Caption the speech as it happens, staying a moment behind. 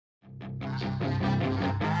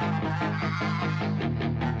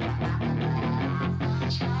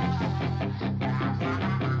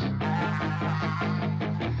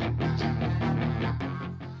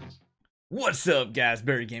What's up, guys?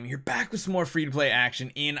 Barry Gaming here, back with some more free-to-play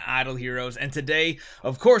action in Idle Heroes. And today,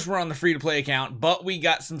 of course, we're on the free-to-play account, but we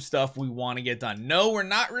got some stuff we want to get done. No, we're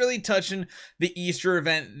not really touching the Easter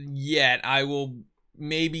event yet. I will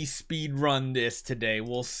maybe speed run this today.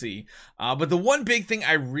 We'll see. But the one big thing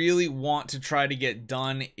I really want to try to get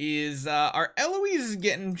done is our Eloise is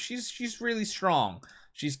getting, she's really strong.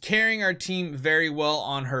 She's carrying our team very well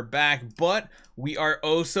on her back, but we are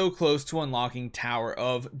oh so close to unlocking Tower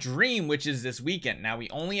of Dream, which is this weekend. Now, we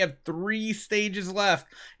only have 3 stages left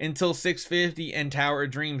until 650 and Tower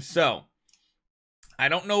of Dream, so I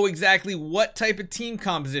don't know exactly what type of team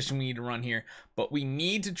composition we need to run here, but we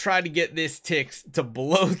need to try to get this Tix to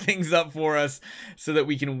blow things up for us so that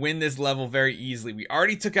we can win this level very easily. We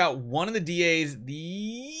already took out one of the DAs.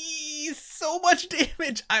 So much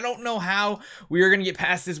damage. I don't know how we are going to get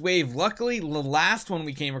past this wave. Luckily, the last one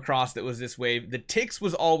we came across that was this wave, the Tix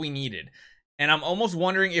was all we needed. And I'm almost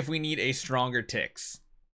wondering if we need a stronger Tix,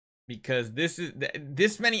 because this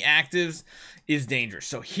many actives is dangerous.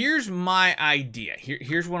 So here's my idea.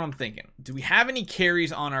 Here's what I'm thinking. Do we have any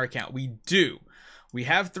carries on our account? We do. We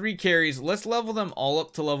have 3 carries. Let's level them all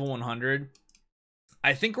up to level 100.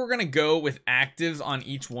 I think we're gonna go with actives on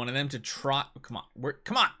each one of them to try. Come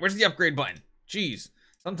on, where's the upgrade button? Jeez,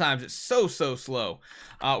 sometimes it's so slow.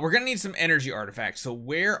 We're gonna need some energy artifacts. So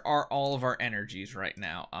where are all of our energies right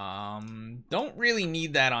now? Don't really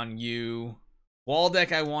need that on you. Wall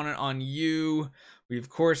deck, I want it on you. We of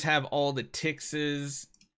course have all the Tixes.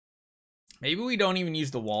 Maybe we don't even use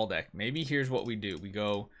the wall deck. Maybe here's what we do. We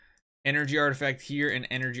go energy artifact here and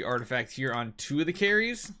energy artifact here on 2 of the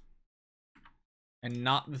carries, and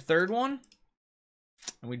not the 3rd one.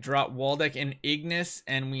 And we drop wall deck and Ignis,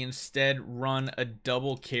 and we instead run a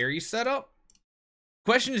double carry setup.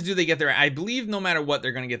 Question is, do they get their, I believe no matter what,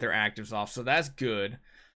 they're going to get their actives off, so that's good.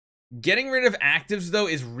 Getting rid of actives, though,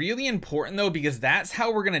 is really important, though, because that's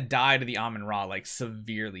how we're going to die to the Amun-Ra, like,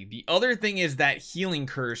 severely. The other thing is that healing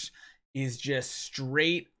curse is just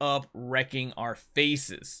straight up wrecking our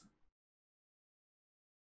faces.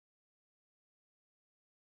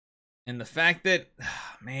 And the fact that,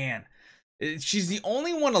 man, she's the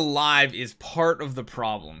only one alive is part of the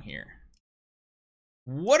problem here.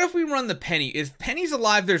 What if we run the Penny? If Penny's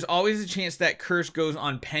alive, there's always a chance that curse goes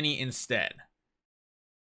on Penny instead.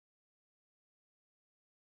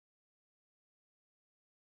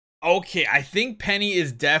 Okay, I think Penny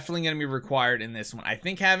is definitely going to be required in this one. I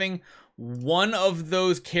think having one of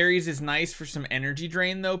those carries is nice for some energy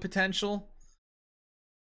drain, though, potential.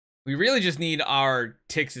 We really just need our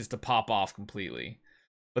Tixes to pop off completely.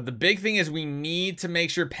 But the big thing is we need to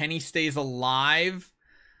make sure Penny stays alive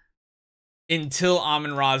until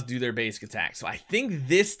Amun-Ra's do their basic attack. So I think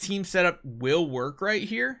this team setup will work right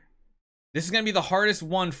here. This is going to be the hardest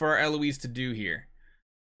one for our Eloise to do here.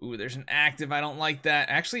 Ooh, there's an active. I don't like that.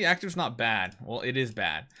 Actually, active's not bad. Well, it is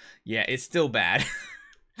bad. Yeah, it's still bad.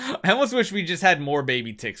 I almost wish we just had more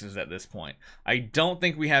baby Tixes at this point. I don't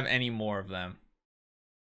think we have any more of them.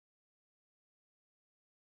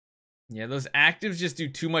 Yeah, those actives just do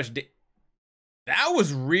too much. That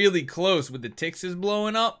was really close with the Tixes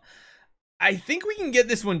blowing up. I think we can get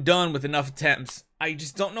this one done with enough attempts. I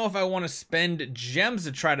just don't know if I want to spend gems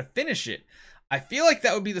to try to finish it. I feel like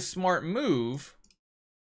that would be the smart move.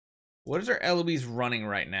 What is our Eloise running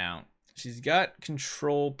right now? She's got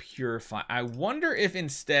Control Purify. I wonder if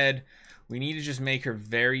instead we need to just make her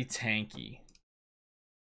very tanky.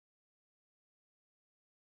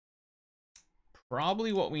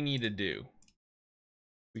 Probably what we need to do.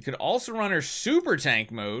 We could also run her super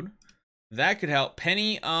tank mode. That could help.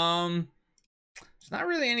 Penny, there's not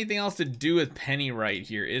really anything else to do with Penny right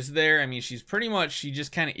here, is there? I mean, she's pretty much, she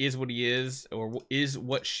just kind of is what he is, or is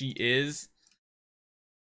what she is.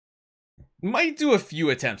 Might do a few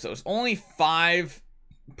attempts, though. It's only 5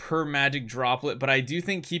 per magic droplet, but I do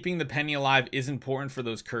think keeping the Penny alive is important for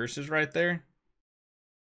those curses right there.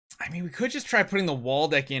 I mean, we could just try putting the wall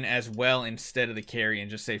deck in as well instead of the carry and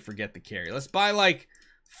just say forget the carry. Let's buy like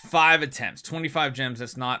 5 attempts, 25 gems.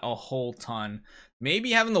 That's not a whole ton.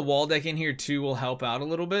 Maybe having the wall deck in here too will help out a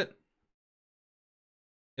little bit.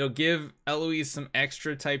 It'll give Eloise some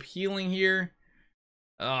extra type healing here.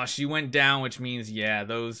 Oh, she went down, which means, yeah,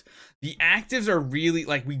 the actives are really,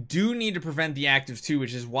 like, we do need to prevent the actives too,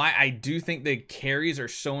 which is why I do think the carries are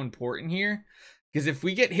so important here. Because if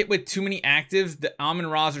we get hit with too many actives, the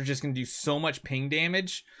Amun-Ra's are just going to do so much ping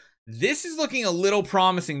damage This is looking a little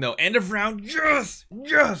promising though. End of round. Yes,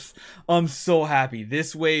 yes. I'm so happy.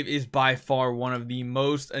 This wave is by far one of the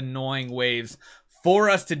most annoying waves for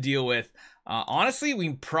us to deal with. Honestly,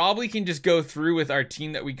 we probably can just go through with our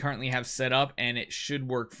team that we currently have set up, and it should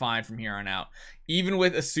work fine from here on out. Even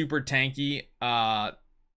with a super tanky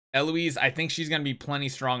Eloise, I think she's going to be plenty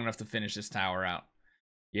strong enough to finish this tower out.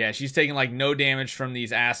 Yeah, she's taking like no damage from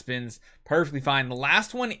these Aspens. Perfectly fine. The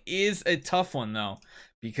last one is a tough one though,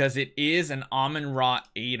 because it is an Amon-Ra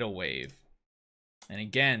Ada wave. And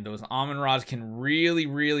again, those Amon-Ras can really,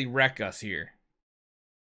 really wreck us here.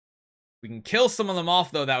 We can kill some of them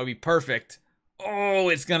off though, that would be perfect. Oh,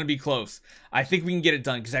 it's going to be close. I think we can get it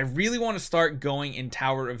done because I really want to start going in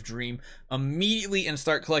Tower of Dream immediately and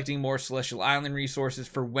start collecting more Celestial Island resources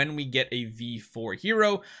for when we get a V4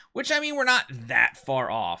 hero, which I mean, we're not that far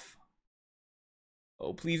off.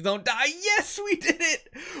 Oh, please don't die. Yes, we did it.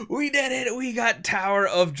 We did it. We got Tower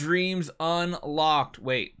of Dreams unlocked.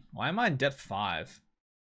 Wait, why am I in depth 5?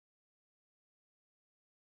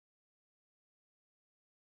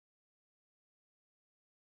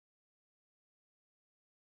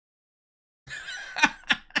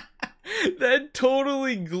 That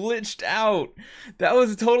totally glitched out. That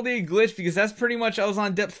was totally a glitch because that's pretty much I was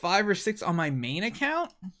on depth 5 or 6 on my main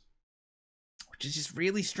account, which is just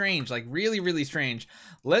really strange, like really, really strange.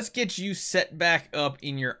 Let's get you set back up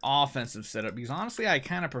in your offensive setup because honestly, I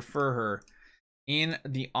kind of prefer her in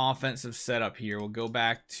the offensive setup here. We'll go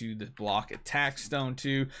back to the block attack stone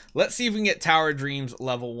 2. Let's see if we can get Tower of Dreams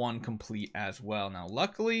level 1 complete as well. Now,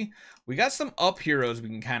 luckily, we got some up heroes we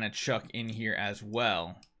can kind of chuck in here as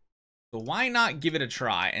well. So why not give it a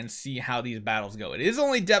try and see how these battles go? It is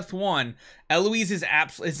only depth 1. Eloise is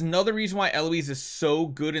it's another reason why Eloise is so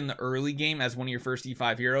good in the early game as one of your first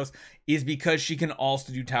E5 heroes is because she can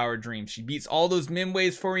also do Tower of Dreams. She beats all those Mim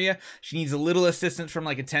waves for you. She needs a little assistance from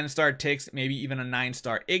like a 10-star Tix, maybe even a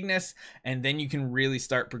 9-star Ignis, and then you can really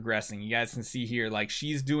start progressing. You guys can see here, like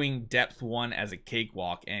she's doing depth 1 as a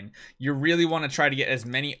cakewalk, and you really want to try to get as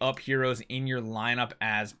many up heroes in your lineup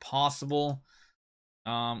as possible.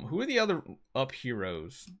 Who are the other up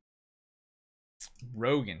heroes?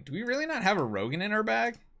 Rogan. Do we really not have a Rogan in our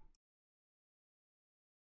bag?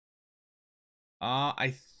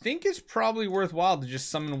 I think it's probably worthwhile to just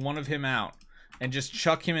summon one of him out and just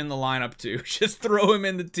chuck him in the lineup too. Just throw him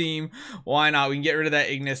in the team. Why not? We can get rid of that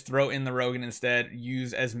Ignis, throw in the Rogan instead,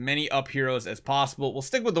 use as many up heroes as possible. We'll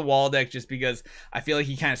stick with the wall deck just because I feel like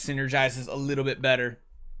he kind of synergizes a little bit better.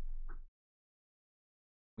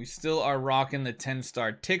 We still are rocking the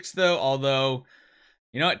 10-star Tix though, although,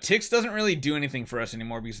 you know what, Tix doesn't really do anything for us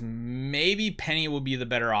anymore because maybe Penny will be the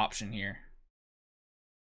better option here.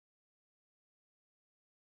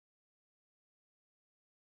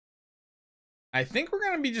 I think we're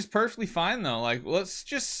going to be just perfectly fine though. Like, let's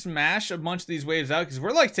just smash a bunch of these waves out because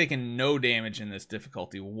we're like taking no damage in this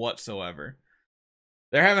difficulty whatsoever.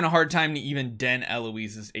 They're having a hard time to even dent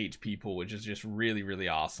Eloise's HP pool, which is just really, really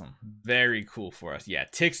awesome. Very cool for us. Yeah,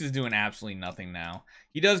 Tix is doing absolutely nothing now.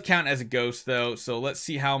 He does count as a ghost, though, so let's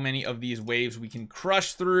see how many of these waves we can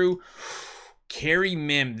crush through. Carry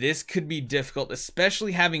Mim. This could be difficult,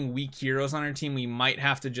 especially having weak heroes on our team. We might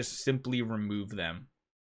have to just simply remove them.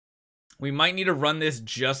 We might need to run this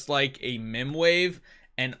just like a Mim wave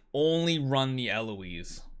and only run the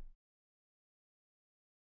Eloise.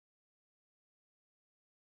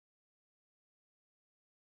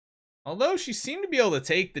 Although she seemed to be able to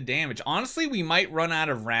take the damage. Honestly, we might run out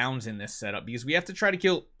of rounds in this setup because we have to try to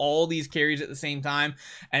kill all these carries at the same time.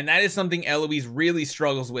 And that is something Eloise really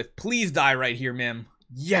struggles with. Please die right here, Mim.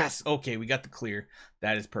 Yes. Okay, we got the clear.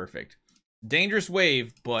 That is perfect. Dangerous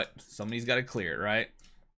wave, but somebody's got to clear it, right?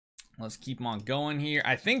 Let's keep on going here.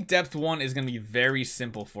 I think depth 1 is going to be very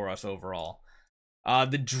simple for us overall.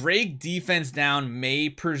 The Drake defense down may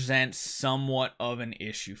present somewhat of an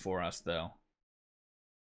issue for us, though.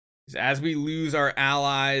 As we lose our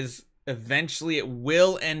allies, eventually it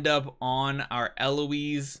will end up on our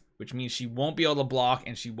Eloise, which means she won't be able to block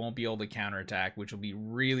and she won't be able to counterattack, which will be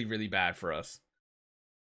really, really bad for us.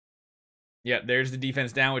 Yep, there's the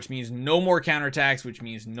defense down, which means no more counterattacks, which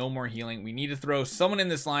means no more healing. We need to throw someone in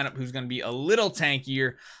this lineup who's going to be a little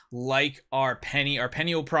tankier, like our Penny. Our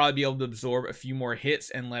Penny will probably be able to absorb a few more hits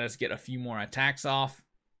and let us get a few more attacks off.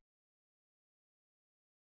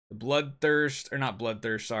 The Bloodthirst, or not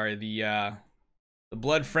Bloodthirst, sorry, the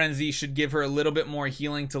Blood Frenzy should give her a little bit more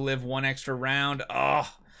healing to live one extra round.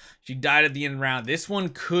 Oh, she died at the end of the round. This one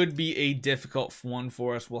could be a difficult one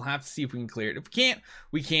for us. We'll have to see if we can clear it. If we can't,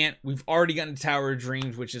 we can't. We've already gotten to Tower of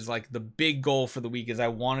Dreams, which is like the big goal for the week, is I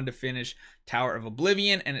wanted to finish Tower of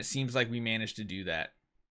Oblivion, and it seems like we managed to do that.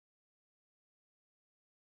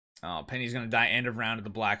 Oh, Penny's gonna die end of round at the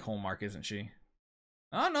black hole mark, isn't she?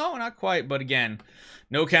 Oh, no, not quite. But again,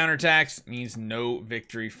 no counterattacks means no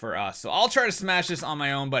victory for us. So I'll try to smash this on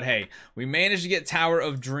my own. But hey, we managed to get Tower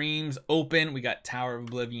of Dreams open. We got Tower of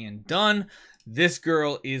Oblivion done. This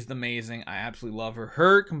girl is amazing. I absolutely love her.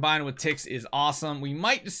 Her combined with Ticks is awesome. We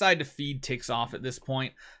might decide to feed Ticks off at this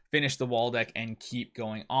point, finish the wall deck, and keep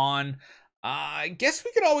going on. I guess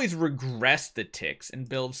we could always regress the Ticks and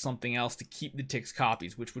build something else to keep the Ticks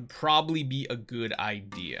copies, which would probably be a good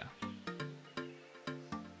idea.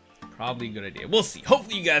 Probably a good idea. We'll see.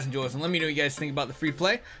 Hopefully you guys enjoy this, and let me know what you guys think about the free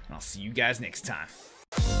play, and I'll see you guys next time.